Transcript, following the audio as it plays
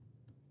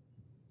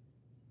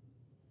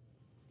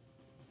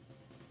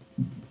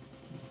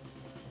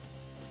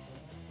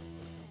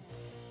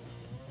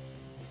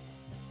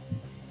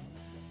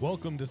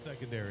Welcome to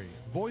Secondary,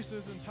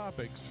 voices and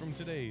topics from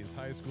today's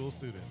high school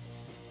students.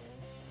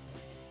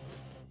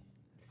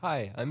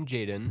 Hi, I'm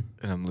Jaden,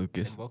 And I'm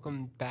Lucas. and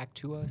welcome back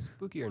to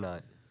Spooky or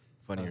Not.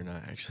 Funny or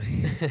not,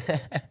 actually.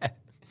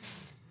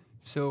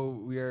 So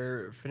we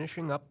are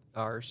finishing up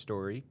our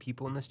story.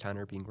 People in this town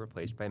are being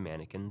replaced by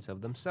mannequins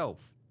of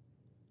themselves.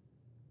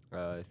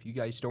 If you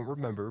guys don't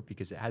remember,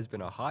 because it has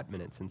been a hot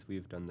minute since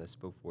we've done this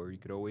before, you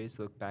could always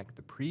look back at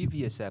the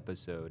previous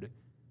episode.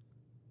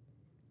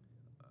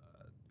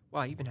 Wow,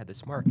 I even had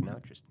this mark, now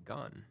it's just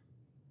gone.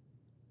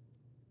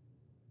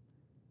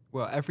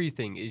 Well,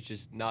 everything is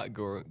just not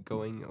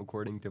going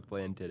according to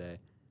plan today.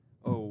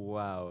 Oh,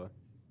 wow.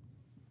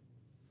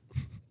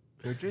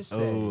 They're just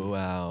saying. Oh,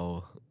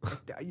 wow. Oh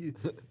my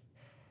God.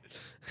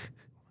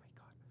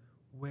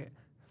 Where?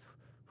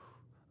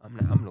 I'm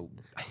gonna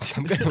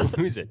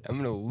lose it. I'm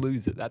gonna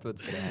lose it. That's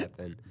what's gonna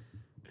happen.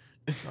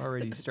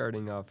 Already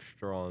starting off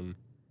strong.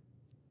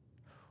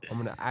 I'm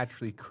gonna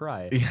actually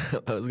cry. Yeah,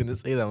 I was going to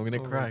say that. I'm going to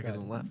Oh my cry because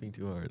God. I'm laughing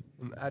too hard.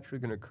 I'm actually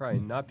gonna cry,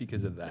 not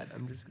because of that.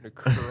 I'm just gonna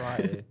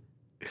cry.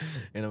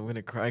 And I'm going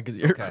to cry because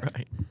you're Okay.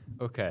 crying.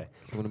 Okay.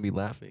 So I'm going to be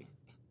laughing.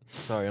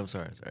 Sorry, I'm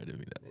sorry. I didn't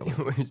mean that.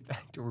 Anyways,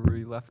 back to where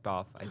we left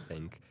off, I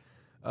think.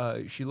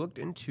 She looked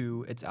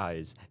into its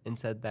eyes and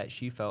said that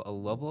she felt a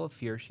level of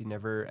fear she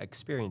never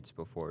experienced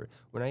before.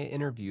 When I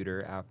interviewed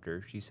her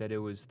after, she said it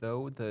was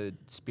though the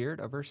spirit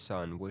of her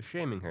son was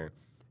shaming her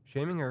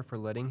for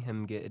letting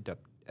him get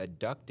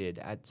abducted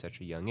at such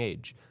a young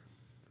age.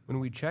 When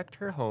we checked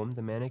her home,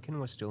 the mannequin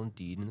was still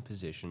indeed in the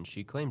position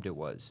she claimed it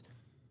was.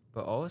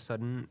 But all of a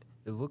sudden,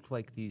 it looked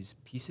like these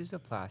pieces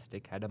of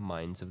plastic had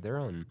minds of their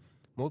own.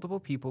 Multiple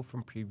people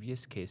from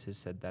previous cases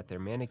said that their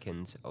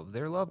mannequins of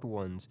their loved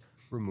ones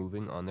were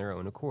moving on their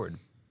own accord.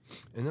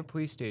 In the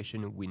police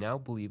station, we now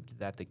believed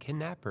that the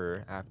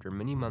kidnapper, after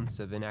many months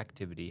of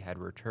inactivity, had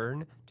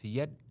returned to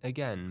yet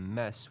again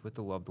mess with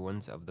the loved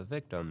ones of the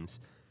victims.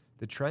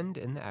 The trend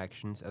in the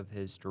actions of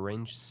his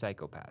deranged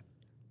psychopath.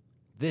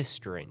 This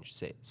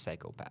deranged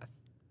psychopath.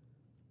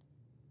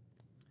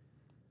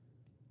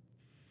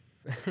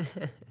 God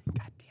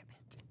damn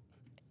it.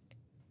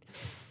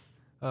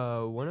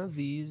 One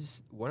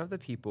of the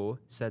people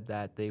said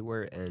that they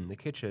were in the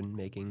kitchen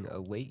making a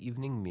late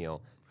evening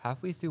meal.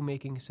 Halfway through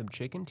making some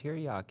chicken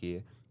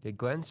teriyaki, they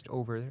glanced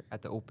over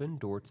at the open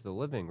door to the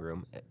living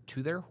room.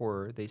 To their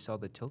horror, they saw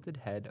the tilted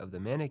head of the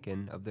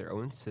mannequin of their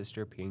own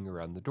sister peering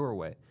around the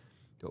doorway.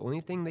 The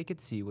only thing they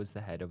could see was the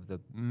head of the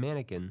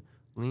mannequin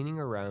leaning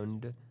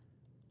around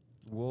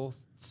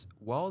whilst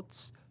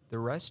the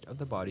rest of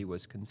the body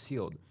was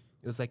concealed.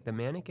 It was like the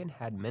mannequin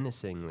had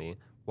menacingly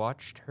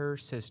watched her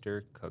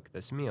sister cook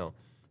this meal.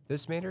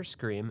 This made her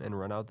scream and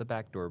run out the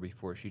back door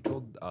before she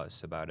told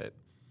us about it.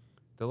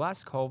 The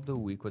last call of the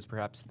week was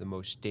perhaps the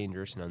most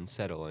dangerous and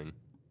unsettling.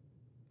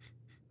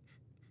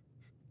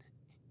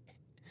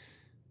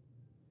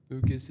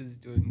 Lucas is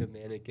doing the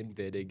mannequin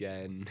bit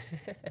again.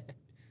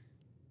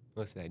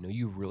 Listen, I know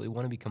you really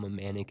want to become a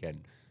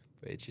mannequin,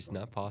 but it's just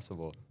not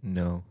possible.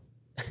 No.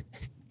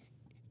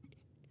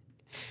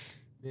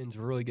 Man's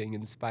really getting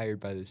inspired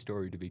by the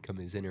story to become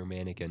his inner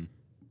mannequin.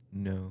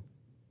 No.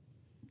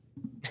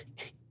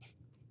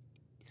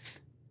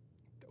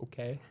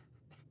 Okay.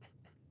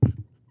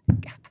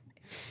 God.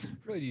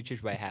 Really need to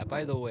change my hat.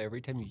 By the way, every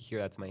time you hear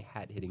that's my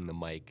hat hitting the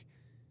mic.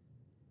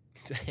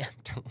 Because I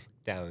have to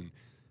look down.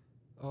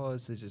 Oh,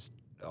 this is just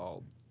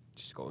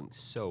going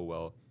so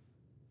well.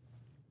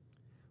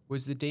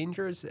 Was the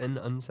dangerous and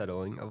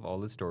unsettling of all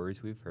the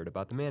stories we've heard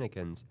about the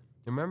mannequins.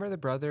 Remember the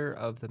brother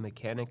of the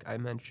mechanic I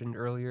mentioned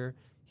earlier?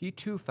 He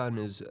too found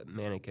his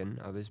mannequin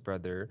of his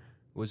brother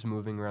was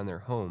moving around their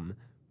home.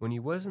 When he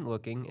wasn't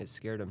looking, it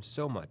scared him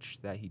so much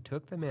that he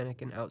took the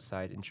mannequin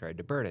outside and tried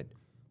to burn it.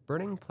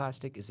 Burning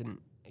plastic isn't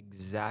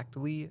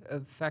exactly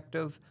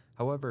effective.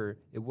 However,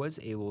 it was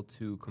able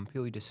to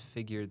completely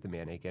disfigure the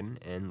mannequin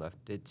and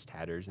left its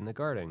tatters in the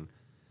garden.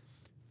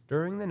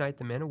 During the night,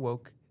 the man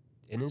awoke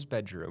in his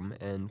bedroom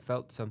and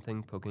felt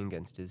something poking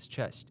against his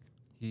chest.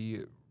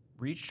 He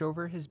reached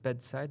over his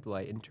bedside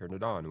light and turned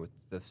it on. With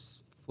the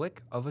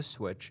flick of a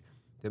switch,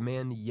 the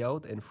man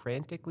yelled and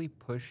frantically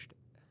pushed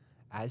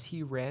as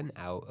he ran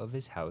out of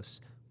his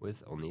house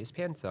with only his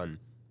pants on.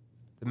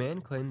 The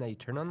man claimed that he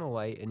turned on the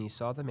light and he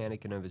saw the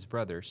mannequin of his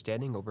brother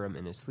standing over him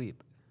in his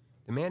sleep.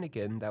 The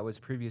mannequin that was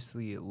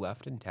previously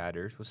left in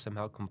tatters was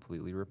somehow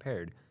completely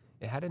repaired.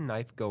 It had a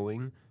knife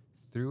going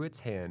through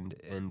its hand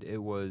and it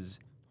was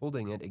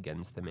holding it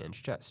against the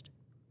man's chest.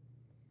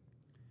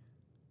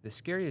 The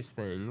scariest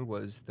thing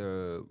was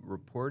the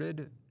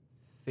reported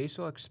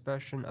facial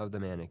expression of the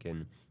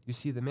mannequin. You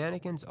see, the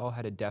mannequins all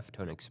had a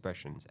deaf-tone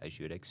expressions, as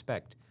you would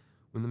expect.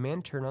 When the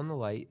man turned on the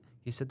light,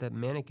 he said that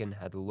mannequin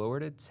had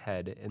lowered its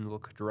head and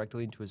looked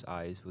directly into his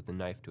eyes with a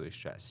knife to his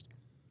chest.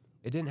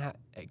 It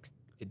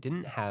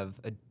didn't have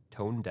a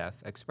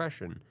tone-deaf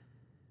expression.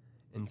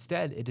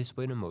 Instead, it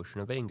displayed an emotion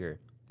of anger.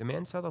 The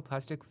man saw the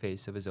plastic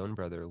face of his own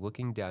brother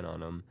looking down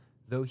on him,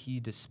 though he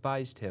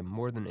despised him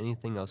more than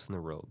anything else in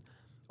the world.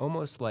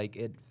 Almost like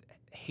it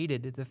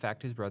hated the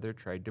fact his brother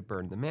tried to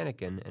burn the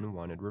mannequin and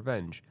wanted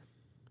revenge.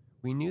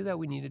 We knew that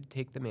we needed to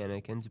take the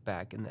mannequins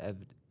back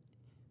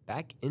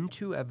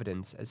into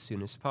evidence as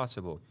soon as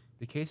possible.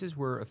 The cases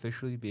were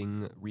officially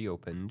being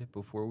reopened.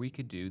 Before we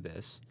could do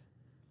this,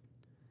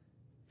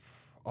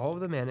 all of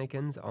the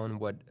mannequins on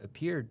what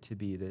appeared to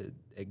be the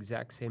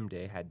exact same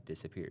day had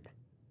disappeared.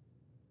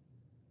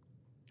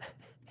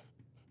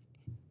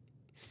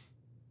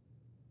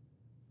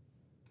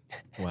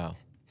 Wow.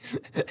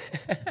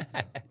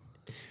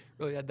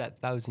 Really had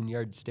that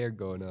 1,000-yard stare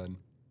going on.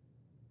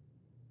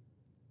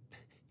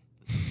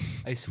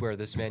 I swear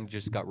this man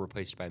just got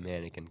replaced by a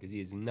mannequin because he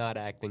is not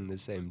acting the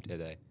same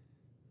today.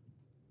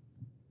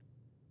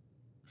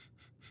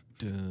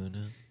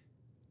 Dun-na.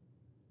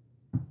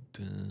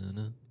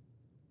 Dun-na.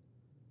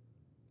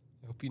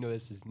 I hope you know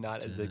this is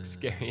not as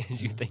scary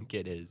as you think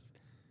it is.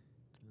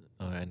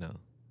 Oh, I know.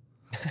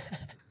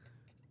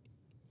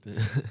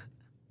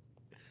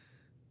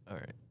 All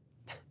right.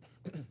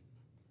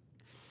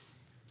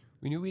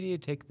 We knew we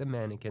needed to take the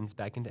mannequins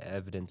back into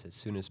evidence as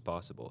soon as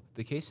possible.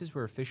 The cases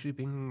were officially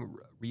being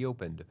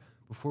reopened.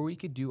 Before we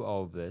could do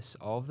all of this,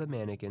 all of the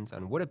mannequins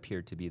on what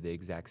appeared to be the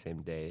exact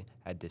same day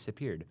had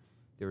disappeared.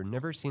 They were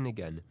never seen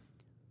again.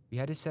 We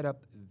had to set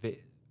up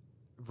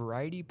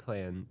variety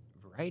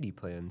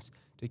plans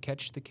to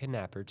catch the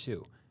kidnapper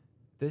too.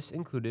 This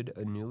included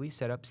a newly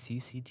set up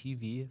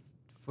CCTV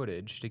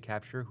footage to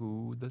capture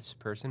who this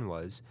person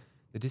was.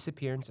 The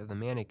disappearance of the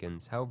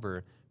mannequins,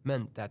 however,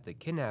 meant that the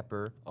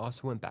kidnapper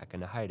also went back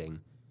into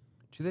hiding.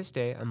 To this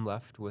day, I'm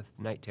left with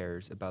night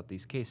terrors about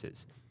these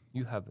cases.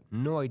 You have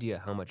no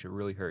idea how much it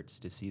really hurts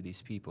to see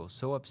these people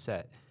so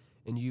upset,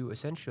 and you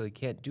essentially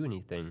can't do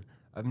anything.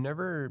 I've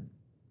never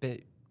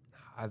be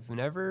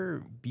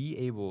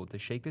able to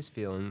shake this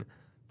feeling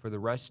for the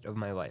rest of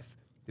my life.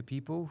 The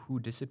people who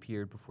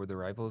disappeared before the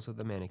arrivals of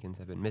the mannequins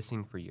have been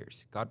missing for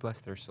years. God bless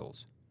their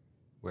souls,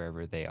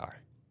 wherever they are.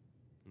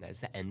 And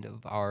that's the end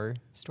of our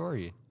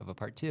story of a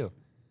part 2.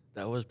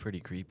 That was pretty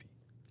creepy.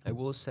 I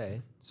will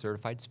say,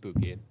 certified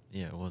spooky.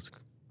 Yeah, it was.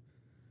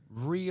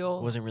 Real.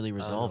 It wasn't really I don't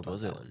know resolved, about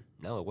was that it? one.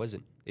 No, it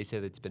wasn't. They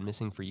said it's been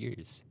missing for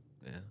years.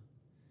 Yeah.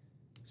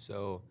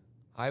 So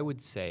I would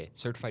say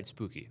certified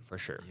spooky for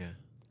sure. Yeah.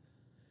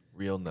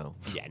 Real, no.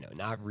 Yeah, no,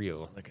 not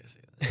real. I'm not gonna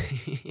say that.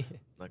 I'm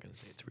not gonna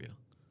say it's real.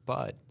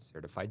 But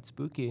certified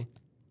spooky.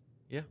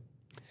 Yeah.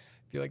 I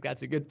feel like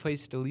that's a good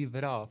place to leave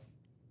it off.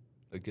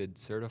 A good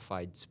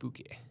certified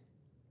spooky.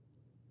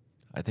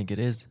 I think it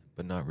is,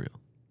 but not real.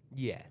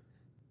 Yeah.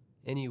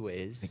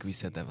 Anyways. I think we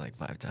said that like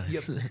 5 times.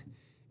 Yep.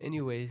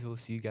 Anyways, we'll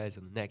see you guys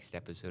on the next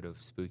episode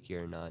of Spooky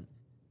or Not.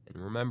 And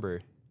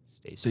remember,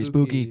 stay Stay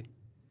spooky. spooky.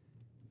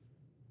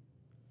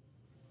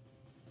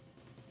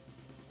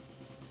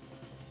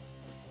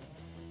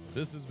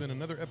 This has been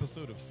another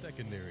episode of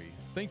Secondary.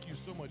 Thank you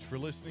so much for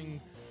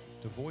listening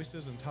to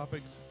Voices and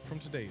Topics from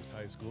today's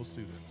high school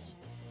students.